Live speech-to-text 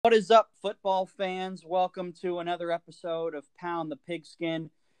What is up, football fans? Welcome to another episode of Pound the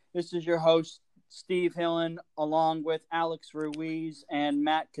Pigskin. This is your host, Steve Hillen, along with Alex Ruiz and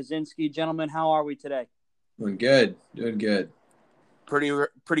Matt Kaczynski. Gentlemen, how are we today? Doing good.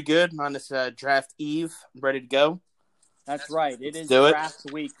 Pretty good on this draft eve. Ready to go. That's right. It is do it.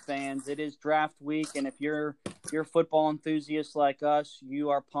 draft week, fans. It is draft week, and if you're football enthusiasts like us,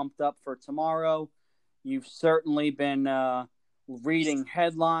 you are pumped up for tomorrow. You've certainly been reading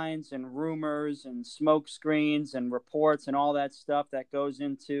headlines and rumors and smoke screens and reports and all that stuff that goes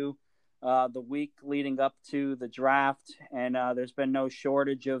into the week leading up to the draft. And there's been no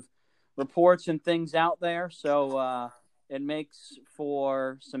shortage of reports and things out there. So it makes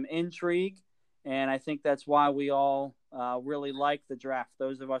for some intrigue. And I think that's why we all really like the draft,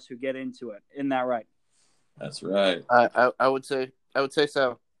 those of us who get into it. Isn't that right? That's right. I would say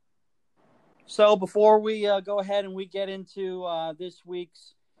so. So before we go ahead and we get into this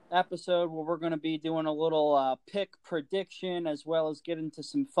week's episode where we're going to be doing a little pick prediction as well as get into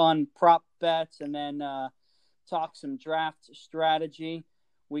some fun prop bets and then talk some draft strategy,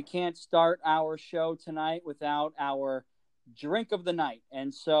 we can't start our show tonight without our drink of the night.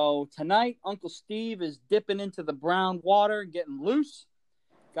 And so tonight, Uncle Steve is dipping into the brown water, getting loose.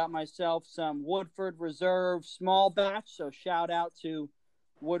 Got myself some Woodford Reserve small batch, so shout out to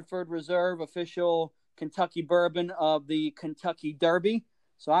Woodford Reserve, official Kentucky bourbon of the Kentucky Derby.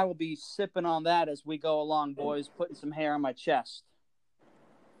 So I will be sipping on that as we go along, boys, putting some hair on my chest.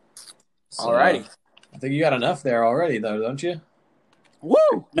 So, Alrighty. I think you got enough there already, though, don't you?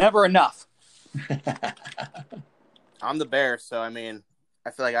 Woo! Never enough. I'm the bear, so I feel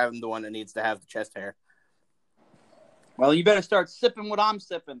like I'm the one that needs to have the chest hair. Well, you better start sipping what I'm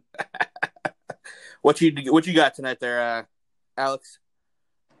sipping. What you got tonight there, Alex?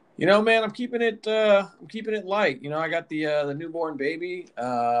 You know, man, I'm keeping it light. You know, I got the newborn baby.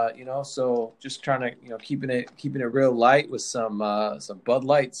 So just trying to keeping it real light with some Bud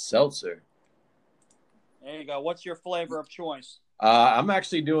Light seltzer. There you go. What's your flavor of choice? I'm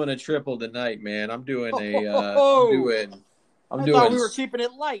actually doing a triple tonight, man. I'm doing I thought we were keeping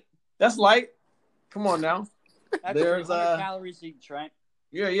it light. That's light. Come on now. That's There's 300 calories each, right?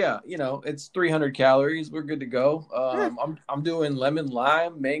 Yeah. You know, it's 300 calories. We're good to go. I'm doing lemon,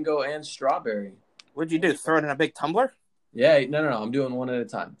 lime, mango, and strawberry. What'd you do? Throw it in a big tumbler? Yeah, no. I'm doing one at a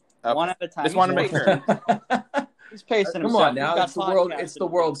time. Okay. One at a time. Just want to make sure. He's pacing Come himself. on now. It's the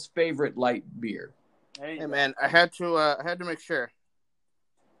world's favorite light beer. Hey man, I had to make sure.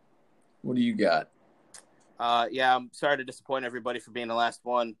 What do you got? Yeah, I'm sorry to disappoint everybody for being the last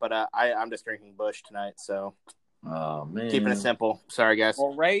one, but I'm just drinking Busch tonight, so. Oh man, keeping it simple. Sorry, guys.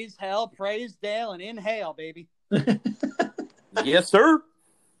 Well, raise hell, praise Dale, and inhale, baby. Yes, sir.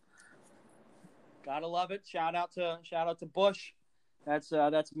 Gotta love it. Shout out to Busch. That's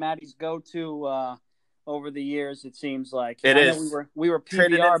Maddie's go-to over the years. It seems like it is. We were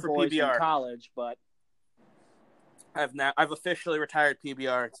PBR boys in college, but I've officially retired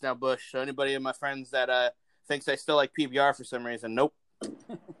PBR. It's now Busch. So anybody of my friends that thinks I still like PBR for some reason, nope.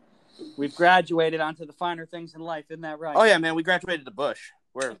 We've graduated onto the finer things in life, isn't that right? Oh, yeah, man. We graduated to Busch.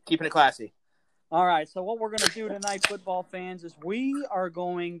 We're keeping it classy. All right. So what we're going to do tonight, football fans, is we are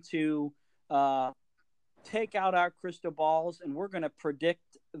going to take out our crystal balls, and we're going to predict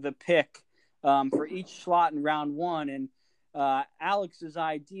the pick for each slot in round one. And Alex's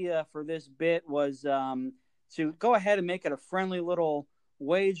idea for this bit was to go ahead and make it a friendly little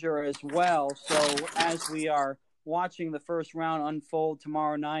wager as well. So as we are watching the first round unfold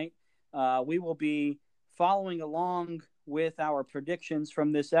tomorrow night, we will be following along with our predictions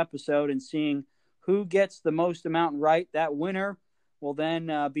from this episode and seeing who gets the most amount right. That winner will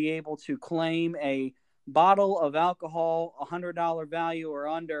then be able to claim a bottle of alcohol, $100 value or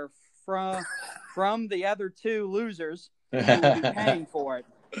under, from the other two losers who will be paying for it.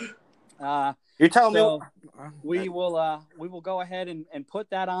 You're telling me we will go ahead and put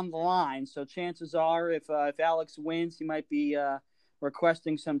that on the line. So chances are, if Alex wins, he might be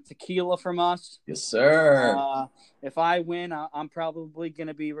requesting some tequila from us. Yes, sir. If I win, I'm probably going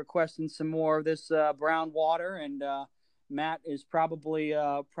to be requesting some more of this brown water, and Matt is probably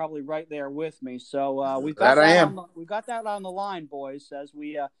right there with me. So we've got that on the line, boys. As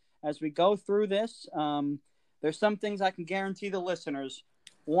we go through this, there's some things I can guarantee the listeners.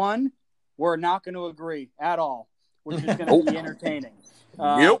 One, we're not going to agree at all, which is going to be entertaining.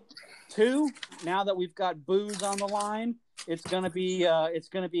 Yep. Two, now that we've got booze on the line, it's going to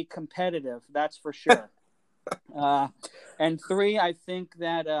be competitive. That's for sure. And three, I think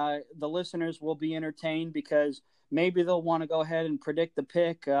that the listeners will be entertained because maybe they'll want to go ahead and predict the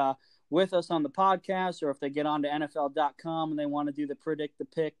pick with us on the podcast, or if they get onto NFL.com and they want to do the Predict the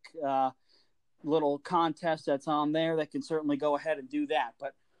Pick little contest that's on there, they can certainly go ahead and do that.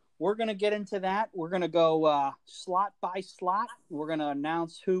 But we're going to get into that. We're going to go slot by slot. We're going to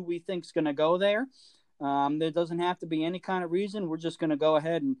announce who we think's going to go there. There doesn't have to be any kind of reason. We're just going to go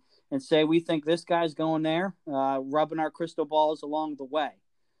ahead and say we think this guy's going there, rubbing our crystal balls along the way.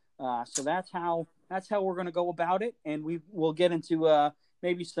 So that's how we're going to go about it, and we'll get into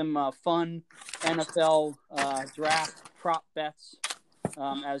maybe some fun NFL draft prop bets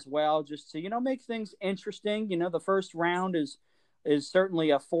as well, just to make things interesting. The first round is certainly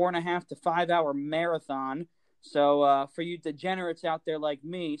a 4.5 to 5 hour marathon. So for you degenerates out there like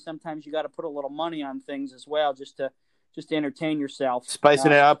me, sometimes you got to put a little money on things as well, just to entertain yourself,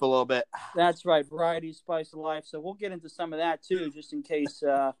 spicing it up a little bit. That's right, variety, spice of life. So we'll get into some of that too, just in case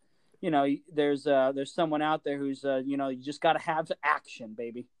there's someone out there who's you just got to have action,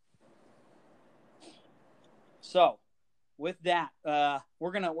 baby. So with that,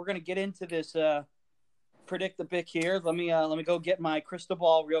 we're gonna get into this Predict the Pick here. Let me go get my crystal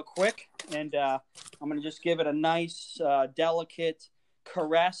ball real quick, and I'm gonna just give it a nice delicate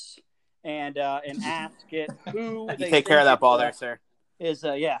caress and ask it who you take care of that ball there, sir. Is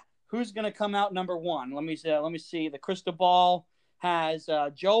who's gonna come out number one? Let me see. The crystal ball has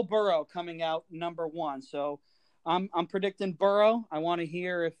Joe Burrow coming out number one. So I'm predicting Burrow. I want to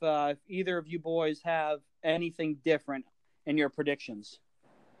hear if either of you boys have anything different in your predictions.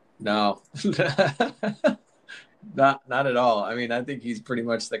 No, not at all. I mean, I think he's pretty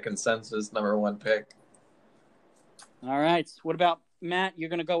much the consensus number one pick. All right. What about Matt? You're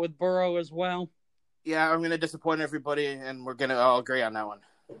going to go with Burrow as well? Yeah, I'm going to disappoint everybody, and we're going to all agree on that one.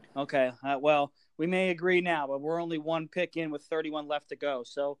 Okay. Well, we may agree now, but we're only one pick in with 31 left to go.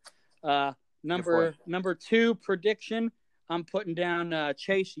 So number two prediction, I'm putting down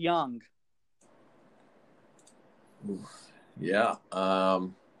Chase Young. Yeah.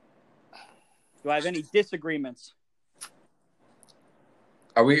 Do I have any disagreements?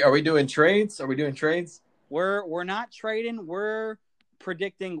 Are we doing trades? Are we doing trades? We're not trading. We're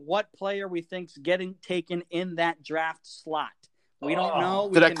predicting what player we think's getting taken in that draft slot. We don't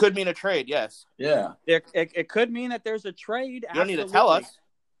know. So that could mean a trade, yes. Yeah. It could mean that there's a trade. You don't need to tell us.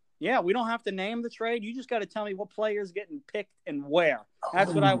 Yeah, we don't have to name the trade. You just got to tell me what player's getting picked and where.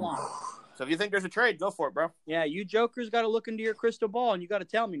 That's what I want. So if you think there's a trade, go for it, bro. Yeah, you jokers got to look into your crystal ball, and you got to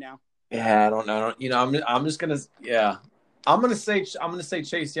tell me now. Yeah, I don't know. I'm just gonna. Yeah, I'm gonna say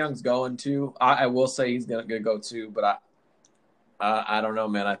Chase Young's going to. I will say he's gonna go too, but I don't know,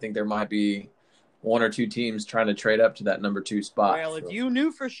 man. I think there might be one or two teams trying to trade up to that number 2 spot. Well, if you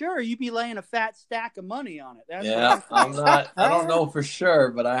knew for sure, you'd be laying a fat stack of money on it. I'm not. I don't know for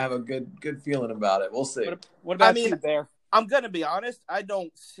sure, but I have a good feeling about it. We'll see. What about you, Bear? I'm going to be honest. I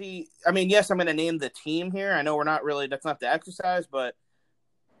don't see – I mean, yes, I'm going to name the team here. I know we're not really – that's not the exercise, but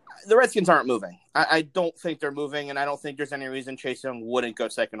the Redskins aren't moving. I don't think they're moving, and I don't think there's any reason Chase Young wouldn't go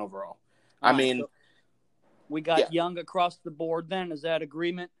second overall. So we got Young across the board then. Is that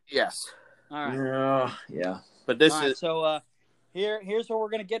agreement? Yes. All right. Yeah. But this is – So here's where we're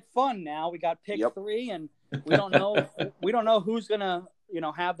going to get fun now. We got pick 3, and we don't know who's going to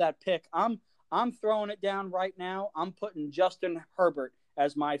have that pick. I'm throwing it down right now. I'm putting Justin Herbert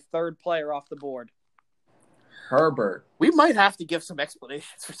as my third player off the board. Herbert. We might have to give some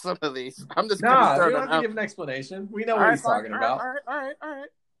explanations for some of these. I'm just we don't have to give an explanation. We know what he's talking about. All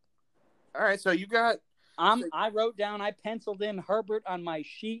right. So you got. I wrote down. I penciled in Herbert on my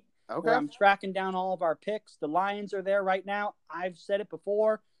sheet. Okay. Where I'm tracking down all of our picks. The Lions are there right now. I've said it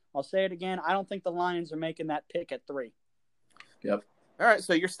before. I'll say it again. I don't think the Lions are making that pick at 3. Yep. All right,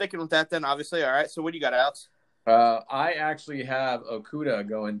 so you're sticking with that then, obviously. All right, so what do you got, Alex? I actually have Okudah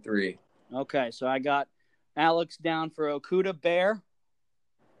going 3. Okay, so I got Alex down for Okudah. Bear?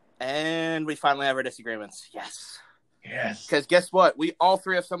 And we finally have our disagreements. Yes. Yes. Because guess what? We all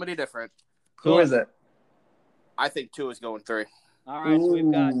three have somebody different. Who is it? I think 2 is going 3. All right, so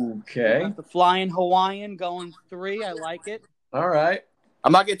we've got the Flying Hawaiian going 3. I like it. All right.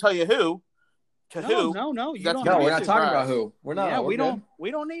 I'm not going to tell you who. No. You don't. No, we're not talking about who. We're not. Yeah, we don't. We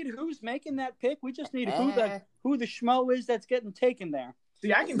don't need who's making that pick. We just need who the schmo is that's getting taken there.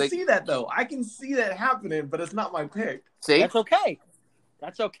 See, I can see that though. I can see that happening, but it's not my pick. See, that's okay.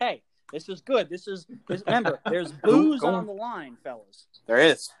 This is good. Remember, there's booze on the line, fellas. There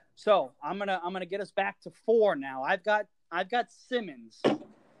is. So I'm gonna get us back to 4 now. I've got Simmons.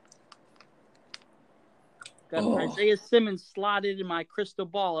 Isaiah Simmons slotted in my crystal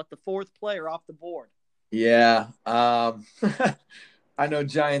ball at the 4th player off the board. Yeah. I know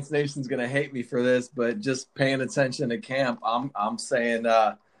Giants Nation's going to hate me for this, but just paying attention to camp, I'm saying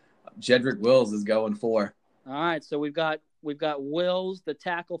Jedrick Wills is going 4. All right, so we've got Wills, the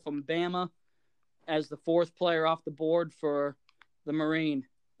tackle from Bama, as the 4th player off the board for the Marine.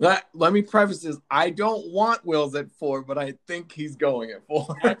 Let me preface this. I don't want Wills at 4, but I think he's going at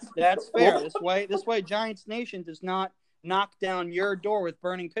 4. That's fair. This way, Giants Nation does not knock down your door with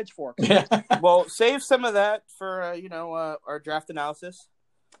burning pitchforks. Well, save some of that for our draft analysis.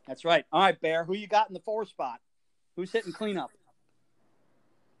 That's right. All right, Bear, who you got in the 4 spot? Who's hitting cleanup?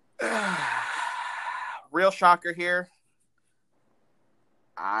 Real shocker here.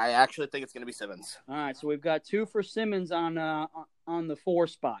 I actually think it's going to be Simmons. All right, so we've got 2 for Simmons on the 4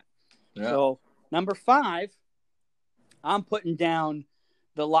 spot. Yeah. So number 5, I'm putting down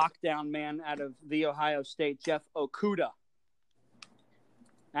the lockdown man out of the Ohio State, Jeff Okudah.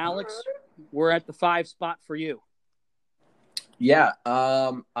 Alex, we're at the 5 spot for you. Yeah,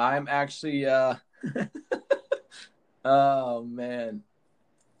 I'm actually oh man.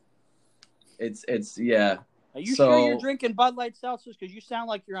 It's yeah. Are you sure you're drinking Bud Light seltzers? Because you sound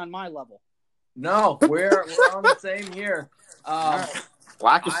like you're on my level. No, we're on the same here.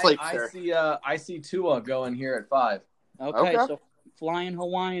 Lack of sleep, sir. I see Tua going here at 5. Okay, so flying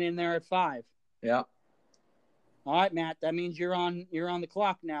Hawaiian in there at 5. Yeah. All right, Matt. That means you're on the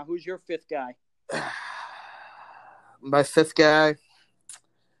clock now. Who's your 5th guy? My 5th guy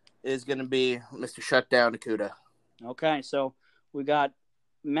is going to be Mr. Shutdown Okudah. Okay, so we got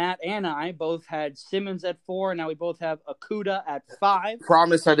Matt and I both had Simmons at 4. Now we both have Okudah at 5.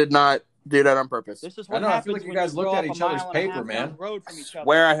 Promise I did not do that on purpose. This is what happens. I feel like you guys looked at each other's paper, man. Road from each other.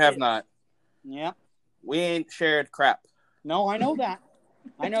 Where I have not. Yeah. We ain't shared crap. No, I know that.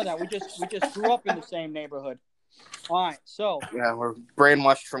 We just grew up in the same neighborhood. All right, so yeah, we're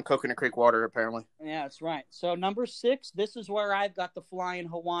brainwashed from Coconut Creek water, apparently. Yeah, that's right. So number 6, this is where I've got the flying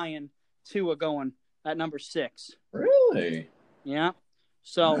Hawaiian Tua going at number 6. Really? Yeah.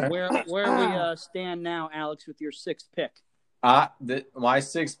 So where we stand now, Alex, with your 6th pick? My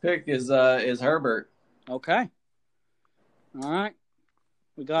 6th pick is Herbert. Okay. All right.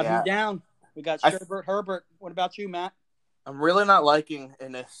 We got him down. We got Herbert. What about you, Matt? I'm really not liking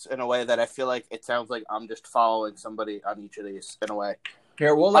this in a way that I feel like it sounds like I'm just following somebody on each of these in a way.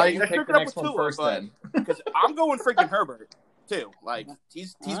 Here, we'll let you pick the next one first then. Because I'm going freaking Herbert, too. Like,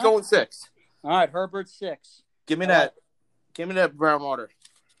 he's going 6. All right, Herbert 6. Give me that brown water.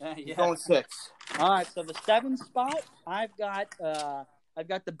 He's going 6. All right, so the 7th spot, I've got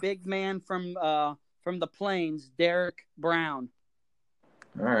the big man from the Plains, Derek Brown.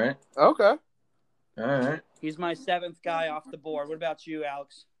 All right. Okay. All right. He's my 7th guy off the board. What about you,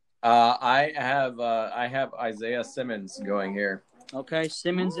 Alex? I have Isaiah Simmons going here. Okay,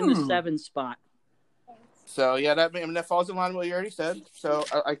 Simmons in the 7th spot. So yeah, that falls in line with what you already said. So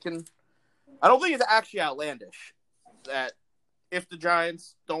I don't think it's actually outlandish that if the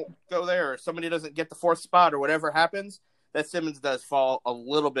Giants don't go there or somebody doesn't get the 4th spot or whatever happens, that Simmons does fall a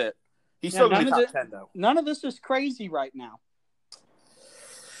little bit. He's still going to be top 10 though. None of this is crazy right now.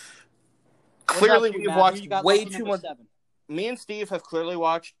 Clearly, we've watched way too much. 7? Me and Steve have clearly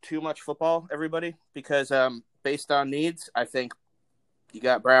watched too much football, everybody, because based on needs, I think you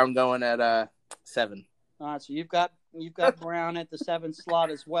got Brown going at 7. All right, so you've got Brown at the 7th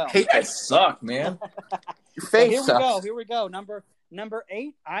slot as well. Hey, that suck, man. Your face sucks. Here we go. Number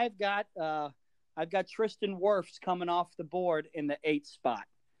 8, I've got Tristan Wirfs coming off the board in the 8th spot.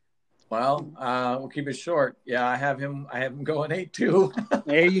 Well, we'll keep it short. Yeah, I have him going 8 too.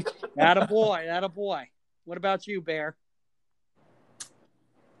 There you go. Attaboy. What about you, Bear?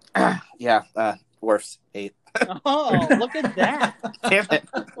 Yeah, Wirfs 8. Oh, look at that. Damn it.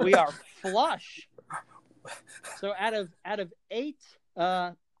 We are flush. So out of 8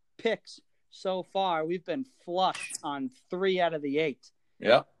 picks so far, we've been flush on 3 out of the 8.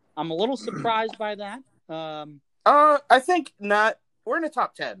 Yeah. I'm a little surprised by that. I think not. We're in the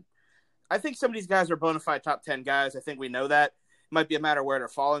top 10. I think some of these guys are bona fide top 10 guys. I think we know that. It might be a matter of where they're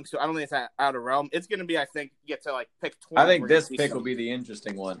falling. So I don't think it's out of realm. It's going to be, I think, you get to pick 20. I think this pick will be the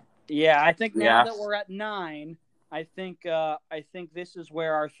interesting one. Yeah, I think now that we're at 9, I think this is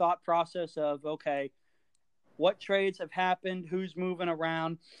where our thought process of, okay, what trades have happened, who's moving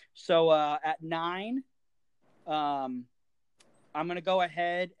around. So at 9, I'm going to go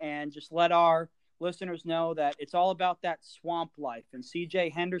ahead and just let our listeners know that it's all about that swamp life, and C.J.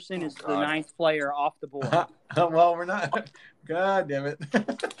 Henderson is the 9th player off the board. Well, we're not. God damn it.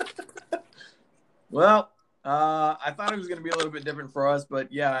 Well, I thought it was going to be a little bit different for us,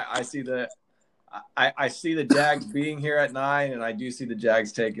 but yeah, I see the Jags being here at 9, and I do see the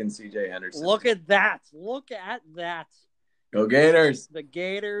Jags taking C.J. Henderson. Look at that! Go Gators! The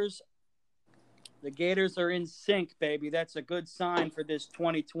Gators The Gators are in sync, baby. That's a good sign for this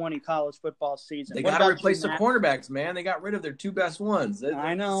 2020 college football season. They What got to about replace you, the Matt? cornerbacks, man. They got rid of their two best ones.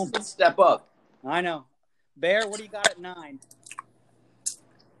 I know. Let's step up. I know. Bear, what do you got at 9?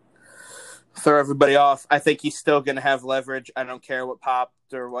 Throw everybody off. I think he's still going to have leverage. I don't care what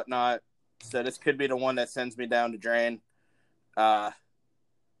popped or whatnot. So this could be the one that sends me down the drain. But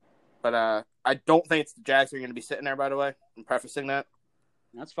I don't think it's the Jags are going to be sitting there, by the way. I'm prefacing that.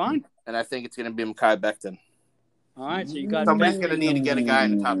 That's fine. And I think it's going to be Mekhi Becton. All right, so you got Somebody's Becton. going to need to get a guy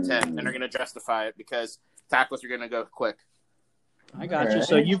in the top 10, and they're going to justify it because tackles are going to go quick. I got you. All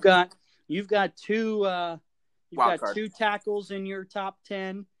So right. you've got two Wild card. 2 tackles in your top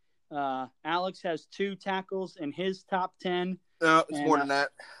 10. Alex has 2 tackles in his top 10. No, it's And, more than that.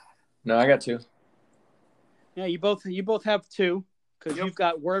 No, I got two. Yeah, you both have 2 because Yep. you've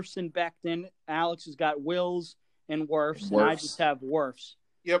got Wirfs and Becton. Alex has got Wills and Wirfs, and I Wirfs. just have Wirfs.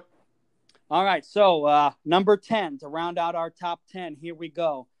 Yep. All right, so number 10 to round out our top 10. Here we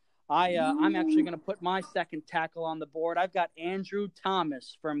go. I'm actually going to put my second tackle on the board. I've got Andrew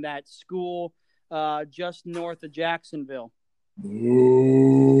Thomas from that school just north of Jacksonville.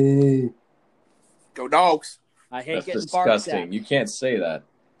 Ooh. Go Dogs. I hate That's getting barked at. disgusting. You can't say that.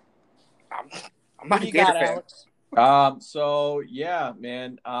 I'm What not do a you Gator got, fan. Alex? So yeah,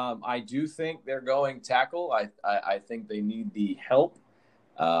 man. I do think they're going tackle. I think they need the help.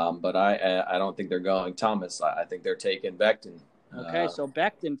 But I don't think they're going Thomas. I think they're taking Becton. Okay, so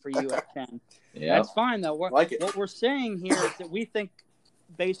Becton for you at 10. Yeah. That's fine, though. Like it. What we're saying here is that we think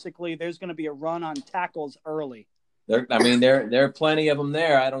basically there's going to be a run on tackles early. There are plenty of them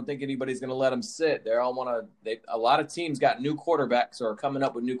there. I don't think anybody's going to let them sit. They all want to. A lot of teams got new quarterbacks or are coming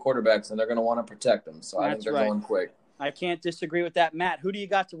up with new quarterbacks, and they're going to want to protect them. So I think That's they're right. going quick. I can't disagree with that. Matt, who do you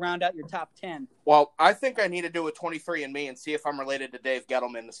got to round out your top 10? Well, I think I need to do a 23andMe and see if I'm related to Dave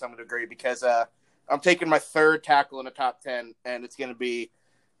Gettleman to some degree because I'm taking my third tackle in the top 10, and it's going to be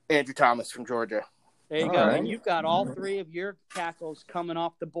Andrew Thomas from Georgia. There you All go. right. And you've got all 3 of your tackles coming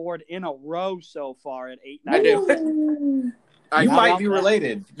off the board in a row so far at 8, 9. I do. You How might about be that?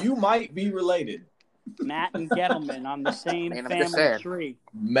 related. You might be related. Matt and Gettleman on the same Man, I'm just family saying. tree.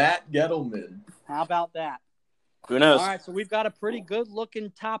 Matt Gettleman. How about that? Who knows? All right, so we've got a pretty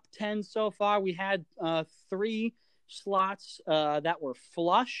good-looking top 10 so far. We had 3 slots that were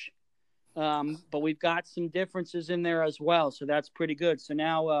flush, but we've got some differences in there as well, so that's pretty good. So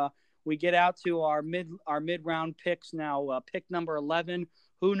now we get out to our mid-round picks now. Pick number 11.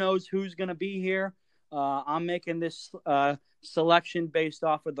 Who knows who's going to be here? I'm making this selection based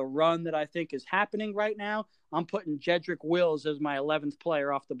off of the run that I think is happening right now. I'm putting Jedrick Wills as my 11th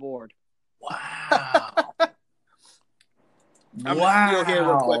player off the board. Wow. I'm gonna steal here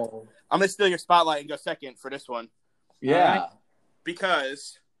real quick. I'm going to steal your spotlight and go second for this one Yeah.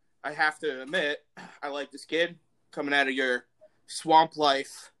 because I have to admit I like this kid coming out of your swamp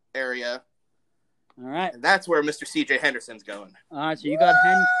life area, All right. and that's where Mr. C.J. Henderson's going. All right, so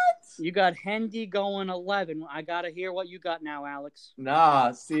you got Hendy going 11. I got to hear what you got now, Alex.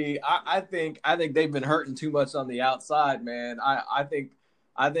 Nah, see, I think they've been hurting too much on the outside, man. I think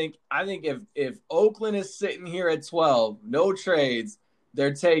if Oakland is sitting here at 12, no trades,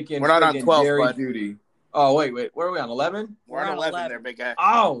 they're taking We're not on friggin' 12, Jerry bud. Jeudy. Oh, wait, where are we on 11? We're on 11 there, big guy.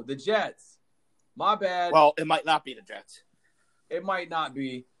 Oh, the Jets. My bad. Well, it might not be the Jets. It might not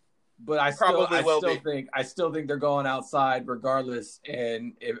be, but I Probably will still think they're going outside regardless,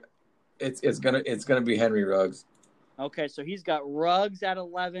 and if it's gonna be Henry Ruggs. Okay, so he's got Ruggs at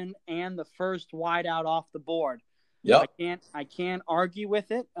 11 and the first wideout off the board. Yep. I can't argue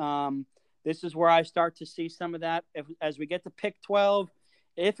with it. This is where I start to see some of that as we get to pick 12.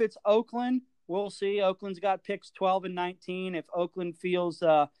 If it's Oakland, we'll see. Oakland's got picks 12 and 19. If Oakland feels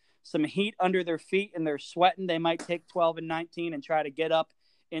some heat under their feet and they're sweating, they might take 12 and 19 and try to get up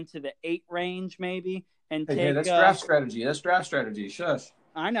into the 8 range maybe. And Hey, that's draft strategy. Shush.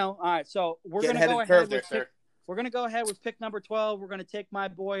 I know. All right, so we're Get going to ahead go of the ahead curve there, with sir. We're going to go ahead with pick number 12. We're going to take my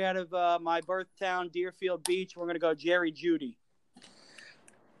boy out of my birth town, Deerfield Beach. We're going to go Jerry Jeudy.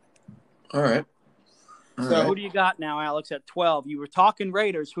 All right. So who do you got now, Alex, at 12? You were talking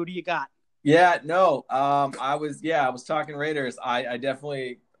Raiders. Who do you got? Yeah, no. I was talking Raiders. I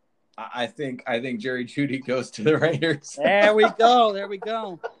definitely I think Jerry Jeudy goes to the Raiders. There we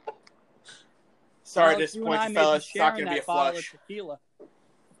go. Sorry Alex, to you and I disappoint you, may be fellas. It's not sharing going to be a that bottle of flush. tequila.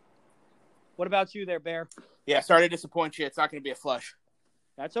 What about you there, Bear? Yeah, sorry to disappoint you. It's not going to be a flush.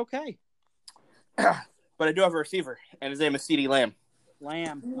 That's okay. But I do have a receiver, and his name is CeeDee Lamb.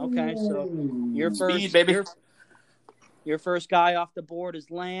 Lamb. Okay, so your first Speed, baby. Your first guy off the board is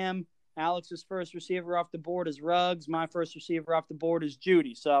Lamb. Alex's first receiver off the board is Ruggs. My first receiver off the board is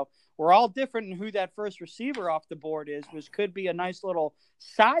Judy. So we're all different in who that first receiver off the board is, which could be a nice little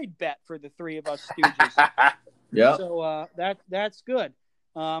side bet for the three of us stooges. Yeah. So that's good.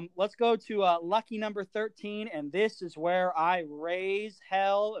 Let's go to lucky number 13, and this is where I raise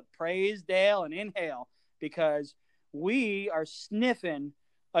hell, praise Dale, and inhale, because we are sniffing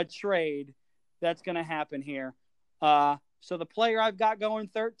a trade that's going to happen here. So the player I've got going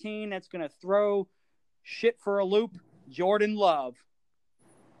 13 that's going to throw shit for a loop, Jordan Love.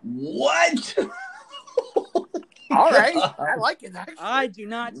 What? All right. I like it, actually. I do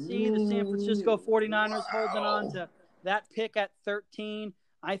not see the San Francisco 49ers holding on to that pick at 13.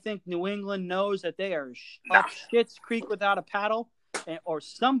 I think New England knows that they are up Schitt's Creek without a paddle, or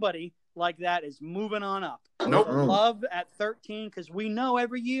somebody like that is moving on up. Nope. So Love at 13, because we know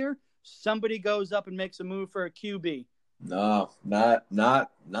every year somebody goes up and makes a move for a QB. No, not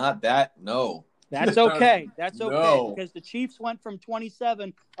that. No. That's okay. That's okay, No. because the Chiefs went from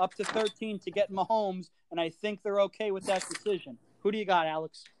 27 up to 13 to get Mahomes, and I think they're okay with that decision. Who do you got,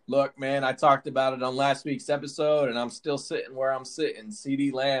 Alex? Look, man, I talked about it on last week's episode, and I'm still sitting where I'm sitting.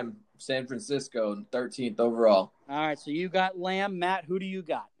 CeeDee Lamb, San Francisco, 13th overall. All right, so you got Lamb. Matt, who do you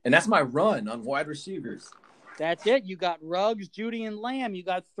got? And that's my run on wide receivers. That's it. You got Ruggs, Judy, and Lamb. You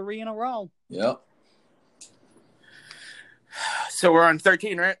got 3 in a row. Yep. So we're on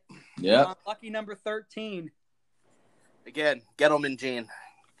 13, right? Yep. Lucky number 13. Again, Gettleman Gene.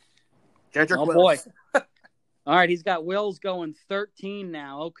 Jedrick Oh, Wills. boy. All right, he's got Wills going 13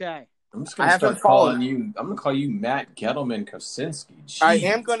 now. Okay. I'm just gonna I haven't start calling followed. you. I'm gonna call you Matt Gettleman Kosinski. I Jeez.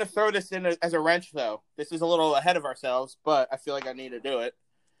 am going to throw this in as a wrench, though. This is a little ahead of ourselves, but I feel like I need to do it.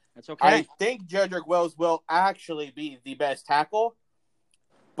 That's okay. I think Jedrick Wills will actually be the best tackle,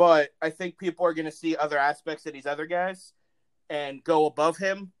 but I think people are going to see other aspects of these other guys and go above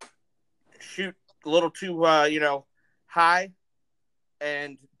him, shoot a little too, high,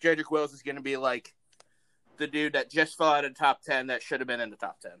 and Jedrick Wills is going to be like the dude that just fell out of the top 10 that should have been in the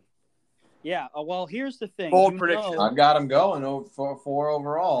top 10. Yeah. Well, here's the thing. Bold You prediction. know- I've got him going for 4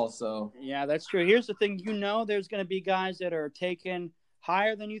 overall. So Yeah, that's true. Here's the thing. You know there's going to be guys that are taken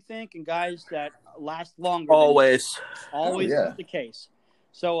higher than you think and guys that last longer. Always. Always Oh, yeah. is the case.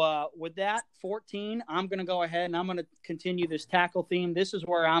 So with that, 14, I'm going to go ahead and I'm going to continue this tackle theme. This is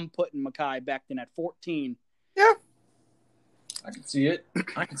where I'm putting Mekhi Becton at 14. Yeah, I can see it.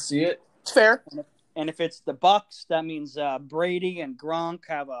 it's fair. And if it's the Bucks, that means Brady and Gronk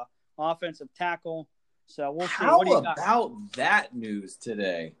have a offensive tackle. So we'll see. How What do you got? about that news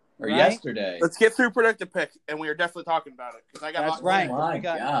today or Right? yesterday? Let's get through predictive pick, and we are definitely talking about it. Because I got That's lots- right. Oh my We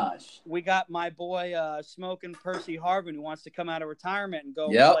got- gosh. We got my boy smoking Percy Harvin, who wants to come out of retirement and go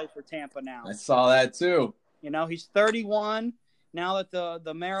Yep. play for Tampa now. I saw that too. You know, he's 31 now that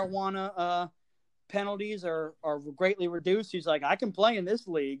the marijuana penalties are greatly reduced. He's like, I can play in this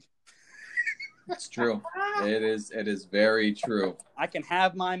league. It's true. It is very true. I can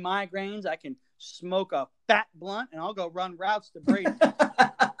have my migraines. I can smoke a fat blunt, and I'll go run routes to Brady.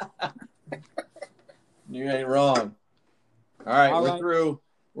 You ain't wrong. All right, All we're right. through.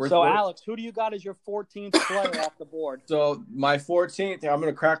 We're So, through. Alex, who do you got as your 14th player off the board? So my 14th, I'm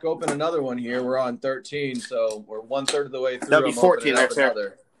going to crack open another one here. We're on 13, so we're 1/3 of the way through. That'd be I'm 14 opening up there, sir.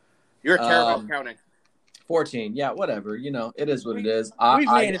 another. You're terrible Um, at counting. 14, yeah, whatever. You know, it is what it is. We've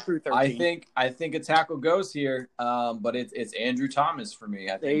made it through 13. I think a tackle goes here, but it's Andrew Thomas for me.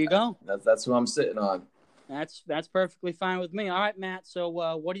 I think There you go. That's who I'm sitting on. That's perfectly fine with me. All right, Matt. So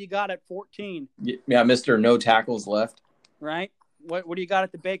what do you got at 14? Yeah, Mr. No tackles left. Right? What do you got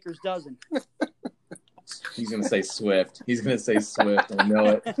at the baker's dozen? He's going to say Swift. He's going to say Swift. I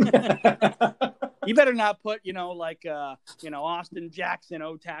know it. You better not put, Austin Jackson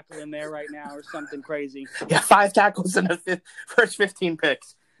O tackle in there right now or something crazy. Yeah, 5 tackles in the first 15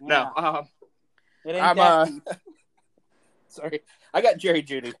 picks. Yeah, No, it ain't I'm that deep. sorry. I got Jerry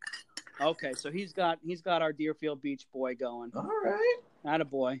Jeudy. Okay, so he's got our Deerfield Beach boy going. All right.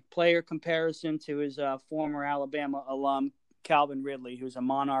 Attaboy. Player comparison to his former Alabama alum, Calvin Ridley, who's a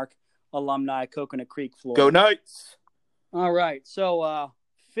Monarch alumni, Coconut Creek, Florida. Go Knights. All right, so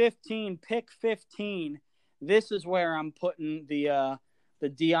 15, pick 15. This is where I'm putting the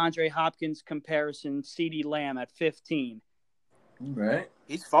DeAndre Hopkins comparison, CeeDee Lamb at 15. All right.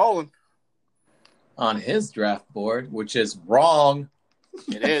 He's falling. On his draft board, which is wrong.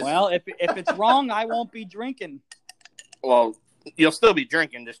 It is. Well, if it's wrong, I won't be drinking. Well, you'll still be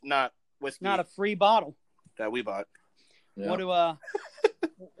drinking, just not whiskey Not a free bottle. that we bought. Yeah.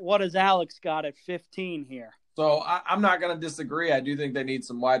 What does Alex got at 15 here? So I'm not going to disagree. I do think they need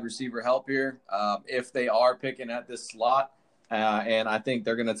some wide receiver help here. If they are picking at this slot, and I think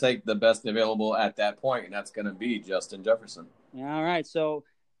they're going to take the best available at that point, and that's going to be Justin Jefferson. All right, so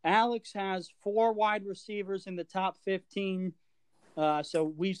Alex has 4 wide receivers in the top 15.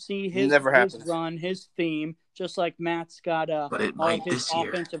 So we see his run, his theme, just like Matt's got all of his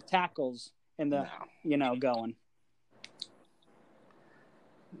offensive tackles in the going.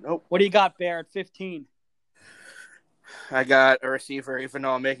 Nope. What do you got, Bear, at 15? I got a receiver, even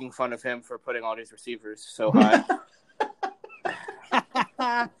though I'm making fun of him for putting all these receivers so high.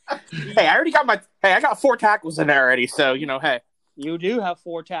 Hey, I got 4 tackles in there already, so, hey. You do have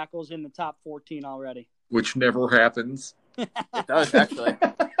 4 tackles in the top 14 already. Which never happens. It does, actually.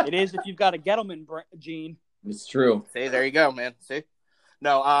 It is if you've got a Gettleman gene. It's true. See, there you go, man. See?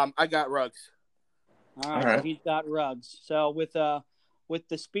 No, I got Ruggs. All right. So he's got Ruggs. So with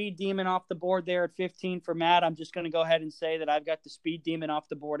the speed demon off the board there at 15 for Matt, I'm just going to go ahead and say that I've got the speed demon off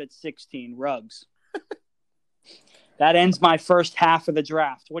the board at 16, Ruggs. That ends my first half of the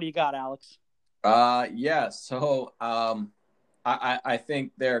draft. What do you got, Alex? Yeah. So I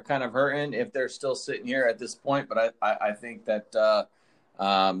think they're kind of hurting if they're still sitting here at this point, but I think that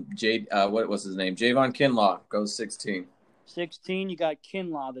what was his name? Javon Kinlaw goes 16. 16, you got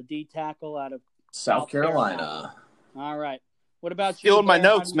Kinlaw, the D tackle out of South Carolina. All right. What about you? Stealing my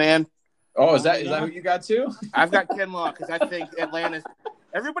notes, man. Oh, is that who you got too? I've got Kinlaw because I think Atlanta's.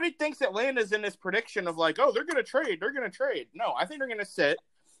 Everybody thinks Atlanta's in this prediction of like, oh, they're going to trade. They're going to trade. No, I think they're going to sit.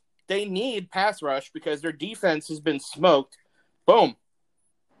 They need pass rush because their defense has been smoked. Boom.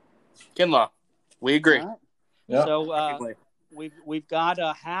 Kinlaw. We agree. Right. Yep. So we've got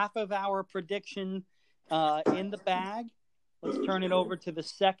a half of our prediction in the bag. Let's turn it over to the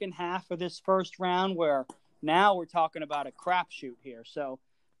second half of this first round where now we're talking about a crapshoot here. So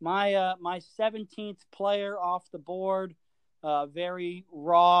my 17th player off the board, very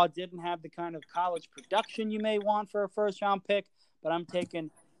raw, didn't have the kind of college production you may want for a first-round pick, but I'm taking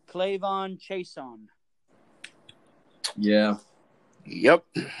Clavon Chason. Yeah. Yep.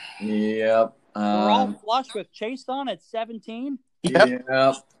 We're all flush with Chason at 17? Yep.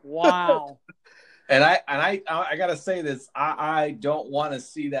 Wow. And I gotta say this. I don't want to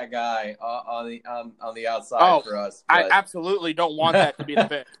see that guy on the outside for us. I absolutely don't want that to be the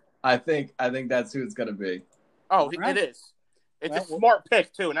pick. I think that's who it's gonna be. Oh, right. It is. It's a smart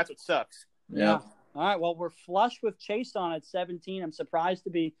pick too, and that's what sucks. Yeah. All right. Well, we're flush with Chason at 17. I'm surprised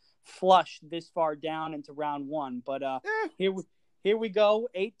to be flush this far down into round 1, but here we go.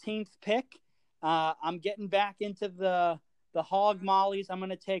 18th pick. I'm getting back into the hog mollies. I'm going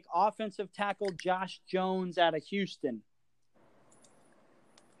to take offensive tackle Josh Jones out of Houston.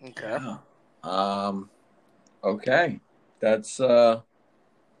 Okay. Okay. That's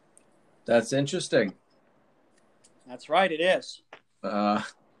interesting. That's right. It is. I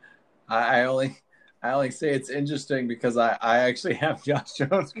only say it's interesting because I actually have Josh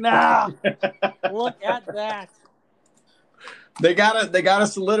Jones. Nah. Look at that. They gotta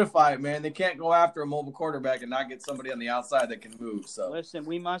solidify it, man. They can't go after a mobile quarterback and not get somebody on the outside that can move. So listen,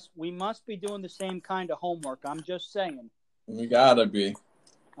 we must be doing the same kind of homework. I'm just saying. You gotta be.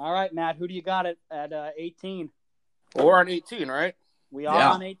 All right, Matt. Who do you got at 18? We're on 18, right? We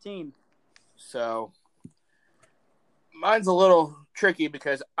are on 18. So mine's a little tricky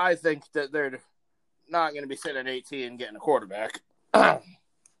because I think that they're not going to be sitting at 18 getting a quarterback.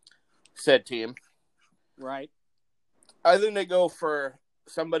 Said team. Right. I think they go for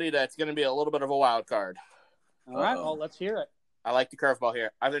somebody that's going to be a little bit of a wild card. All right, well, let's hear it. I like the curveball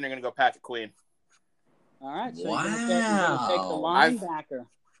here. I think they're going to go Patrick Queen. All right, so you're going to take the linebacker.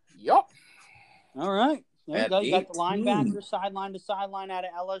 Yup. All right. There you go. You got the linebacker sideline to sideline out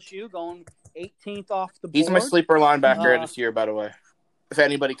of LSU going 18th off the board. He's my sleeper linebacker this year, by the way, if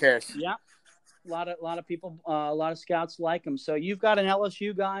anybody cares. Yeah. A lot of people, a lot of scouts like him. So you've got an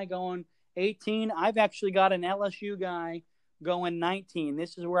LSU guy going 18. I've actually got an LSU guy going 19.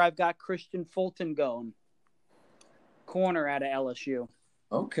 This is where I've got Christian Fulton going. Corner out of LSU.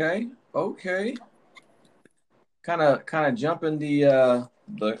 Okay. Kind of jumping the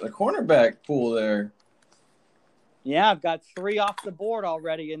cornerback pool there. Yeah, I've got 3 off the board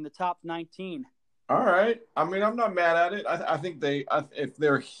already in the top 19. All right. I mean, I'm not mad at it. I think if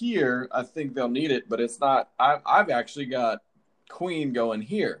they're here, I think they'll need it, but it's not. I've actually got Queen going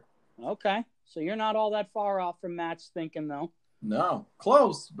here. Okay, so you're not all that far off from Matt's thinking, though. No,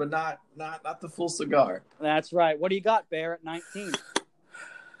 close, but not the full cigar. That's right. What do you got, Bear, at 19?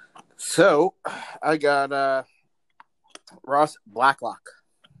 So I got Ross Blacklock.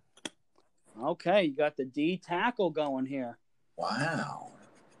 Okay, you got the D tackle going here. Wow.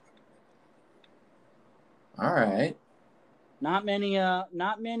 All right. Not many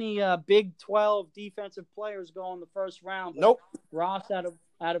Big 12 defensive players go in the first round. Nope. Ross out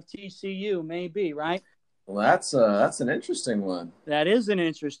of TCU, maybe, right? Well, that's an interesting one. That is an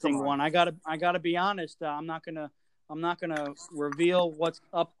interesting one. I gotta be honest. I'm not gonna reveal what's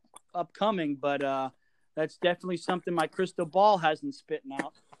upcoming, but that's definitely something my crystal ball hasn't spitting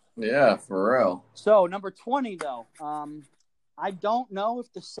out. Yeah, for real. So number 20 though, I don't know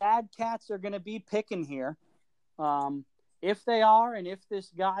if the Sad Cats are gonna be picking here. If they are, and if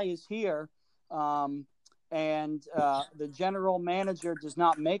this guy is here, and the general manager does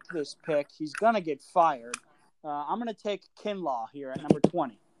not make this pick, he's going to get fired. I'm going to take Kinlaw here at number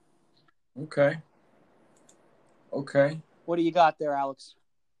 20. Okay. What do you got there, Alex?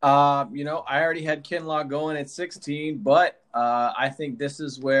 I already had Kinlaw going at 16, but I think this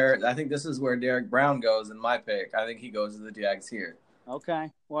is where Derek Brown goes in my pick. I think he goes to the Jags here.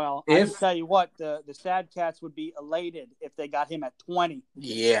 Okay. Well, I can tell you what, the Sad Cats would be elated if they got him at 20.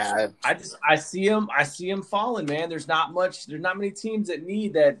 Yeah. I see him falling, man. There's not many teams that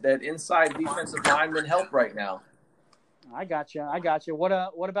need that inside defensive lineman help right now. I got you.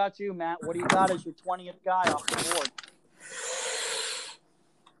 What about you, Matt? What do you got as your 20th guy off the board?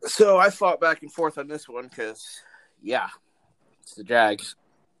 So I fought back and forth on this one because, yeah, it's the Jags.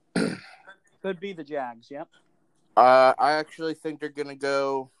 Could be the Jags, yep. I actually think they're going to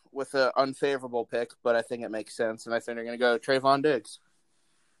go with an unfavorable pick, but I think it makes sense, and I think they're going to go Trayvon Diggs.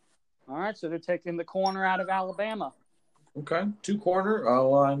 All right, so they're taking the corner out of Alabama. Okay, 2 corner. Oh,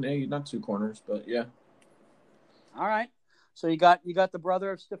 well, not 2 corners, but yeah. All right, so you got the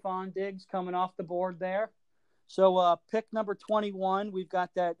brother of Stephon Diggs coming off the board there. So pick number 21, we've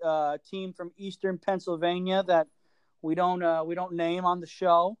got that team from Eastern Pennsylvania that we don't name on the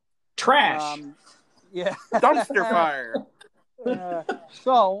show. Trash. Yeah. Dumpster fire.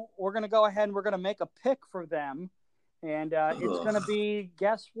 So we're going to go ahead and we're going to make a pick for them. And it's going to be,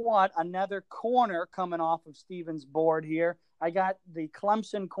 guess what, another corner coming off of Steven's board here. I got the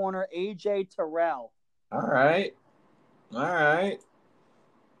Clemson corner, A.J. Terrell. All right.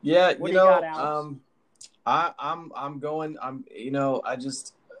 Yeah, what do you got, Alex? I'm going.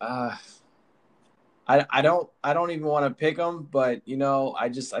 I don't even want to pick them, but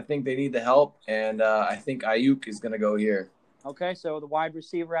I think they need the help, and I think Ayuk is going to go here. Okay, so the wide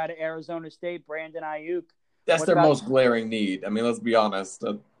receiver out of Arizona State, Brandon Ayuk. That's their most glaring need. I mean, let's be honest.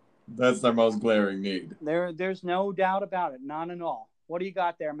 That's their most glaring need. There's no doubt about it, none at all. What do you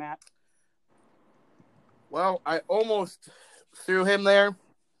got there, Matt? Well, I almost threw him there.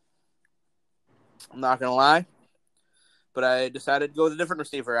 I'm not going to lie. But I decided to go with a different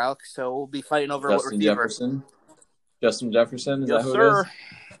receiver, Alex. So we'll be fighting over Justin what receiver. Jefferson. Justin Jefferson, is yes, that who sir. it is?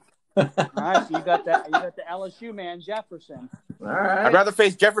 All right, so you got the LSU man, Jefferson. All right. I'd rather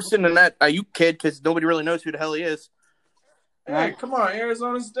face Jefferson than that Ayuk kid because nobody really knows who the hell he is. Hey, come on,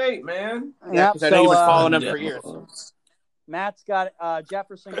 Arizona State, man. Yeah, because I know he was following him for years. Matt's got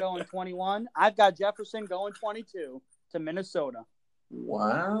Jefferson going 21. I've got Jefferson going 22 to Minnesota.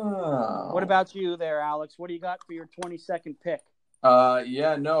 Wow. What about you there, Alex? What do you got for your 22nd pick? My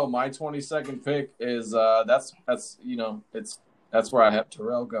 22nd pick is that's where I have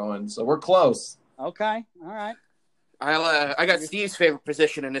Terrell going. So we're close. Okay, all right. I got Steve's favorite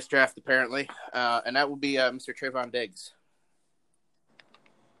position in this draft apparently, and that would be Mr. Trayvon Diggs.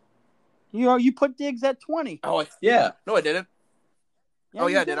 You put Diggs at 20. Oh yeah. No, I didn't. Yeah,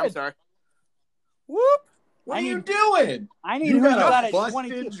 I did. I'm sorry. Whoop. What are you doing? I need you who you got got a at busted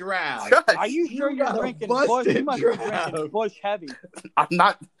 22. draft. Are you sure you're drinking Bush? You must be drinking Bush heavy. I'm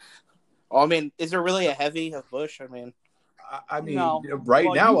not. Oh, I mean, is there really a heavy of Bush? I mean, no.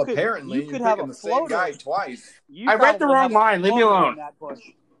 Now, apparently, you could have the same guy twice. I read the wrong line. Leave me alone.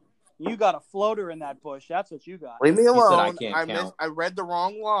 You got a floater in that bush. That's what you got. Leave me alone. He said I can't count. I read the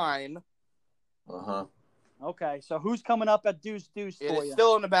wrong line. Uh-huh. Okay, so who's coming up at deuce for you? It's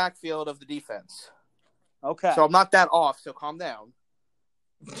still in the backfield of the defense. Okay. So I'm not that off, so calm down.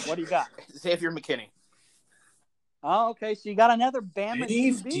 What do you got? Xavier McKinney. Oh, okay, so you got another Bama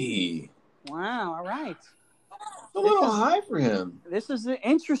safety. Wow, all right. A little high for him. This is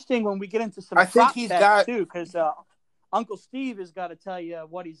interesting when we get into some I think he's got too, because Uncle Steve has got to tell you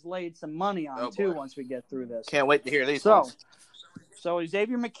what he's laid some money on too once we get through this. Can't wait to hear these ones. So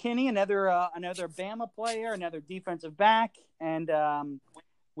Xavier McKinney, another Bama player, another defensive back, and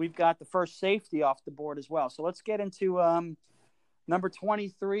we've got the first safety off the board as well. So let's get into number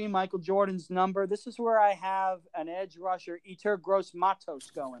 23, Michael Jordan's number. This is where I have an edge rusher, Yetur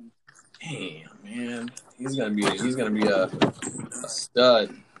Gross-Matos, going. Damn, man, he's gonna be a stud.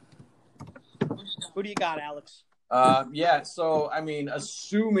 Who do you got, Alex? So I mean,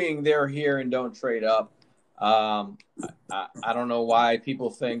 assuming they're here and don't trade up, I don't know why people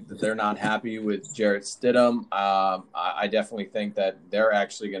think that they're not happy with Jarrett Stidham. I definitely think that they're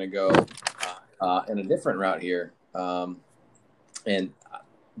actually going to go in a different route here, and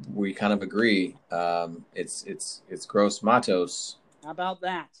we kind of agree. It's Gross Matos. How about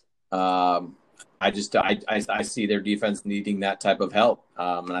that? I see their defense needing that type of help,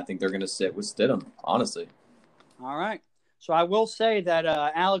 and I think they're going to sit with Stidham. Honestly. All right. So I will say that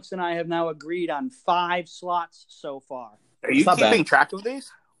Alex and I have now agreed on 5 slots so far. Are you keeping track of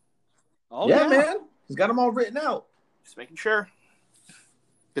these? Oh, yeah, man. He's got them all written out. Just making sure.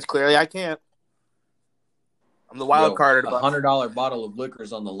 Because clearly I can't. I'm the wild card. $100 bottle of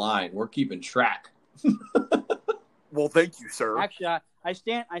liquor's on the line. We're keeping track. Well, thank you, sir. Actually, I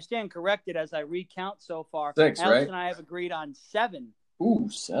stand corrected as I recount so far. 6, Alex right? and I have agreed on 7. Ooh,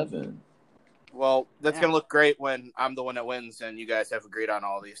 7. Well, that's going to look great when I'm the one that wins and you guys have agreed on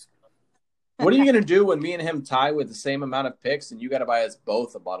all these. What are you going to do when me and him tie with the same amount of picks and you got to buy us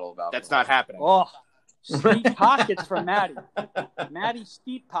both a bottle of alcohol? That's not happening. Oh, steep pockets for Maddie. Maddie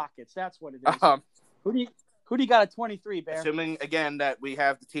steep pockets. That's what it is. Who do you got at 23, Bear? Assuming, again, that we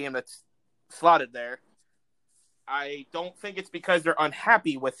have the team that's slotted there, I don't think it's because they're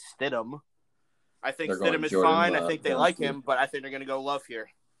unhappy with Stidham. I think Stidham is fine. I think they like him, but I think they're going to go Love here.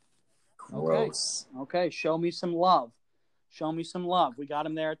 Gross. Okay, show me some love. Show me some love. We got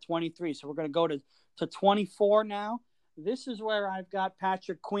him there at 23, so we're going to go to 24 now. This is where I've got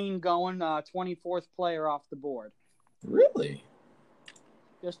Patrick Queen going, 24th player off the board. Really?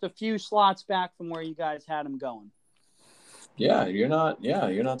 Just a few slots back from where you guys had him going. Yeah, you're not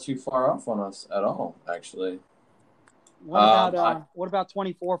too far off on us at all, actually. What about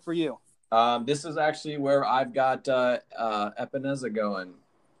 24 for you? This is actually where I've got Epineza going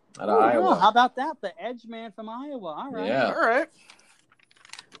out of Iowa. How about that? The edge man from Iowa. All right. Yeah. All right.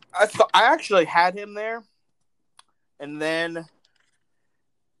 I actually had him there, and then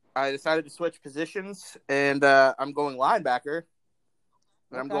I decided to switch positions, and I'm going linebacker,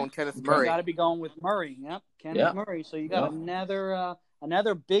 and I'm going Kenneth Murray. You got to be going with Murray. Yep, Kenneth Murray. So you got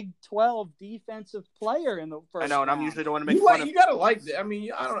another Big 12 defensive player in the first. I know, and round. I'm usually the one to make fun of. You gotta like. I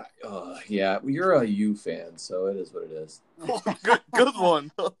mean, I don't. Yeah, you're a U fan, so it is what it is. Good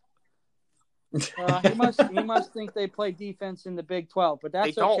one. He must think they play defense in the Big 12, but that's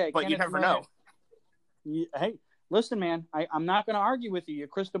they don't, okay. But Kenneth you never Murray, know. Hey, listen, man. I'm not going to argue with you. Your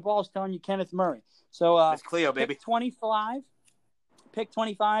crystal ball is telling you Kenneth Murray. So it's Cleo, baby. Pick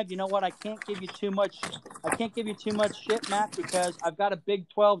 25. You know what? I can't give you too much shit, Matt, because I've got a Big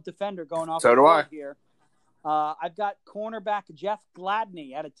 12 defender going off. So do I. Here. I've got cornerback Jeff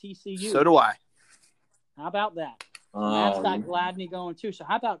Gladney out of TCU. So do I. How about that? Matt's got Gladney going too. So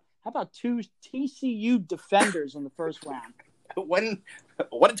how about 2 TCU defenders in the first round?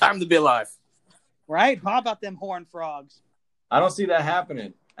 What a time to be alive. Right? How about them Horned Frogs? I don't see that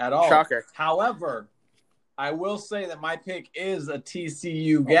happening at all. Shocker. However, I will say that my pick is a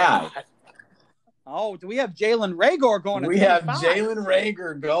TCU guy. Oh, do we have Jalen Reagor going? We have Jalen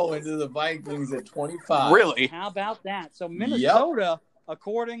Reagor going to the Vikings at 25. Really? How about that? So Minnesota,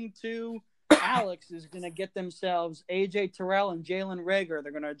 according to Alex, is going to get themselves A.J. Terrell and Jalen Reagor.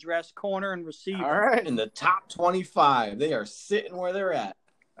 They're going to address corner and receiver. All right. In the top 25. They are sitting where they're at.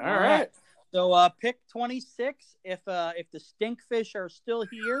 All right. So pick 26. If the Stinkfish are still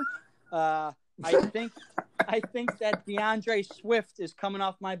here, I think that DeAndre Swift is coming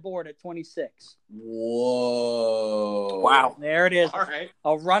off my board at 26. Whoa. Wow. There it is. All right.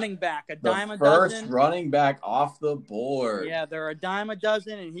 A running back, a dime a dozen. First running back off the board. Yeah, they're a dime a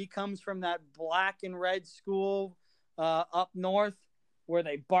dozen, and he comes from that black and red school up north where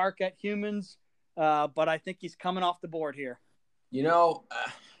they bark at humans. But I think he's coming off the board here. You know,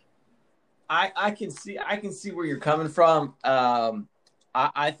 I can see where you're coming from.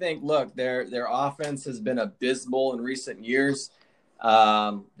 I think, look, their offense has been abysmal in recent years.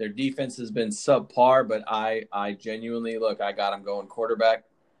 Their defense has been subpar, but I genuinely, I got them going quarterback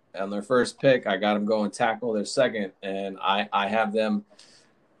on their first pick. I got them going tackle their second, and I have them.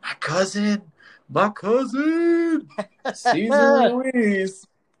 My cousin, Cesar Ruiz.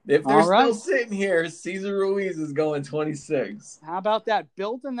 If they're still sitting here, Cesar Ruiz is going 26. How about that?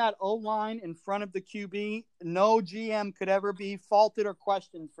 Building that O-line in front of the QB, no GM could ever be faulted or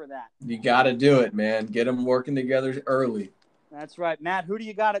questioned for that. You got to do it, man. Get them working together early. That's right. Matt, who do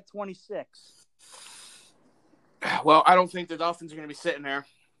you got at 26? Well, I don't think the Dolphins are going to be sitting there,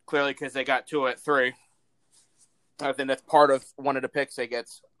 clearly, because they got 2 at 3. I think that's part of one of the picks that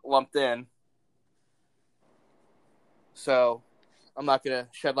gets lumped in. So I'm not going to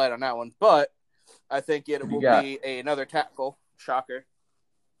shed light on that one, but I think it will be another tackle. Shocker.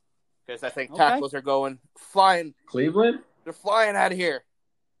 because I think Okay. tackles are going flying. Cleveland? They're flying out of here.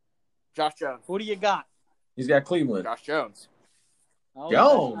 Josh Jones. Who do you got? He's got Cleveland. Josh Jones. Oh,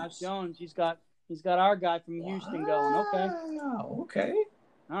 Jones. Josh Jones. He's got our guy from Houston going. Okay. Wow, okay.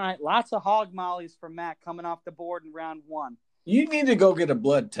 All right. Lots of hog mollies for Matt coming off the board in round 1. You need to go get a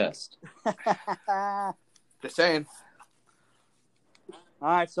blood test. Just saying. All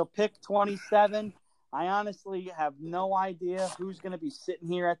right, so pick 27. I honestly have no idea who's going to be sitting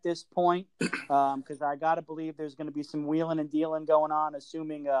here at this point because I got to believe there's going to be some wheeling and dealing going on,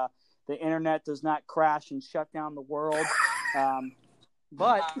 assuming the internet does not crash and shut down the world.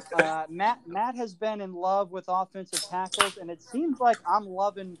 But Matt has been in love with offensive tackles, and it seems like I'm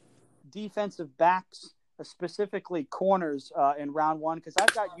loving defensive backs, specifically corners in round 1 because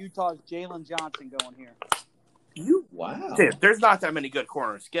I've got Utah's Jalen Johnson going here. Wow. Dude, there's not that many good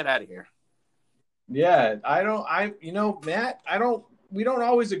corners. Get out of here. Yeah, Matt, we don't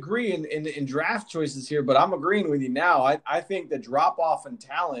always agree in draft choices here, but I'm agreeing with you now. I think the drop off in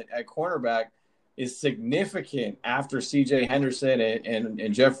talent at cornerback is significant after CJ Henderson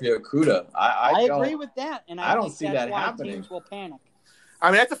and Jeffrey Okudah. I agree with that, and I don't think see that's that why happening. teams will panic.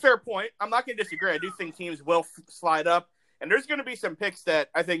 I mean, that's a fair point. I'm not going to disagree. I do think teams will slide up, and there's going to be some picks that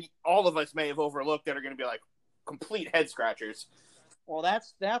I think all of us may have overlooked that are going to be like complete head scratchers. Well,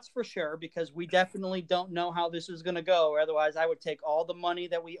 that's for sure because we definitely don't know how this is going to go. Otherwise, I would take all the money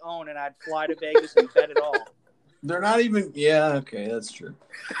that we own and I'd fly to Vegas and bet it all. They're not even. Yeah, okay, that's true.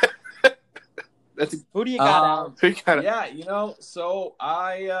 Who do you got, Alex? Yeah, so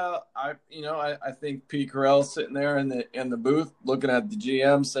I think Pete Carell's sitting there in the booth looking at the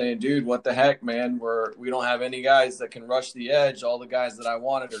GM saying, "Dude, what the heck, man? We don't have any guys that can rush the edge. All the guys that I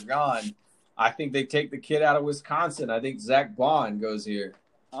wanted are gone." I think they take the kid out of Wisconsin. I think Zach Bond goes here.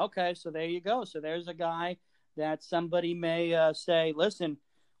 Okay, so there you go. So there's a guy that somebody may say, "Listen,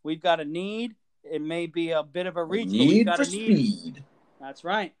 we've got a need. It may be a bit of a reach, but we've got for a need." speed. That's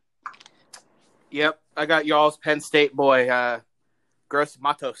right. Yep, I got y'all's Penn State boy, Gross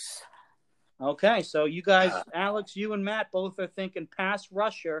Matos. Okay, so you guys, Alex, you and Matt both are thinking pass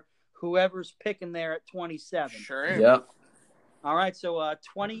rusher, whoever's picking there at 27. Sure am. Yep. All right, so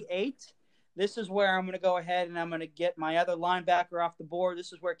 28. This is where I'm going to go ahead and I'm going to get my other linebacker off the board.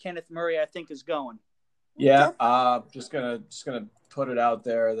 This is where Kenneth Murray, I think, is going. Yeah, just gonna put it out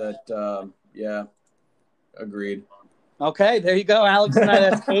there that agreed. Okay, there you go, Alex and I.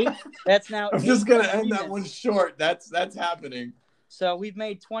 That's 8. That's now. I'm just gonna end that one short. That's happening. So we've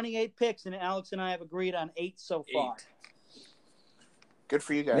made 28 picks, and Alex and I have agreed on 8 so far. 8. Good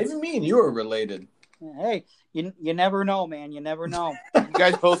for you guys. Maybe me and you are related. Hey, you never know, man. You never know. You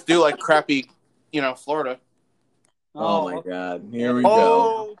guys both do like crappy, Florida. Oh my God! Here we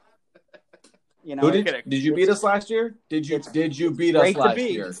Oh, go. Who did you beat us last year? Did you beat us last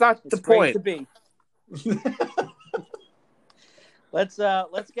year? It's not the point. To be. Let's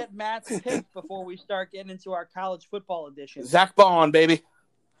get Matt's pick before we start getting into our college football edition. Zach Bond, baby.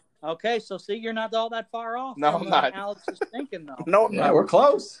 Okay, so see, you're not all that far off. No, from I'm not. Alex is thinking though. No, I'm Yeah, not. we're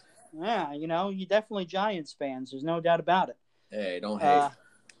close. Yeah, you definitely Giants fans. There's no doubt about it. Hey, don't hate.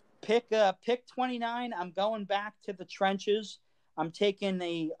 Pick 29. I'm going back to the trenches. I'm taking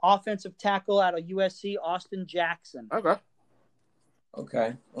the offensive tackle out of USC, Austin Jackson.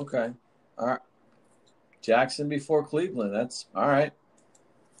 Okay. All right. Jackson before Cleveland. That's all right.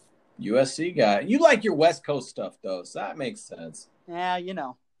 USC guy. You like your West Coast stuff, though, so that makes sense. Yeah,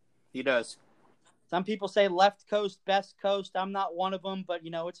 He does. Some people say left coast, best coast. I'm not one of them, but,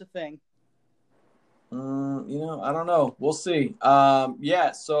 it's a thing. I don't know. We'll see.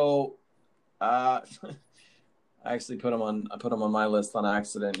 So I actually put him on my list on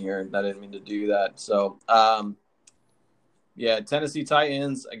accident here. I didn't mean to do that. So, Tennessee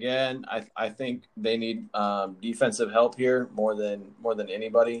Titans again. I think they need defensive help here more than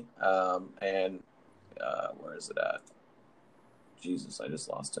anybody. Where is it at? Jesus, I just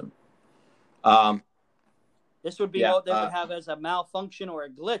lost him. This would be what they would have as a malfunction or a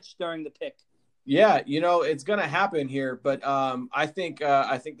glitch during the pick. Yeah, it's going to happen here, but I think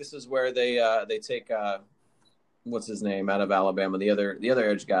this is where they take what's his name out of Alabama, the other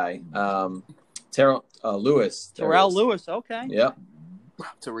edge guy, Terrell Lewis. Terrell Lewis, okay. Yep.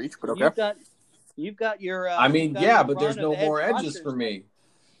 To reach, but okay. You've got your. But there's no more edges for me.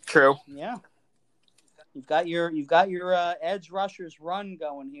 True. Yeah. You've got your edge rushers run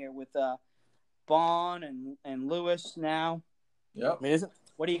going here with Bond and Lewis now. Yep.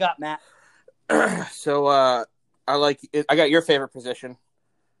 What do you got, Matt? So I got your favorite position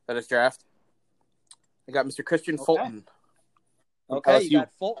for this draft. I got Mr. Christian Fulton. Okay, you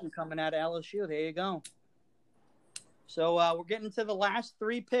got Fulton coming out of LSU. There you go. So we're getting to the last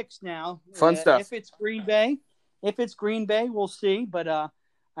 3 picks now. Fun stuff. If it's Green Bay, we'll see. But I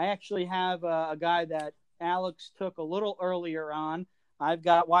actually have a guy that Alex took a little earlier on. I've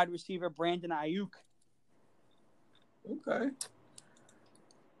got wide receiver Brandon Ayuk. Okay.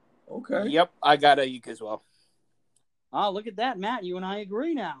 Yep, I got Ayuk as well. Oh, look at that, Matt. You and I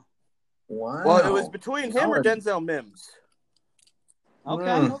agree now. Wow. Well, it was between him or Denzel Mims.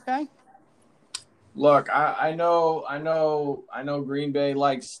 Okay. Look, I know Green Bay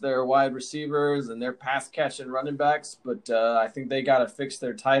likes their wide receivers and their pass catching running backs, but I think they got to fix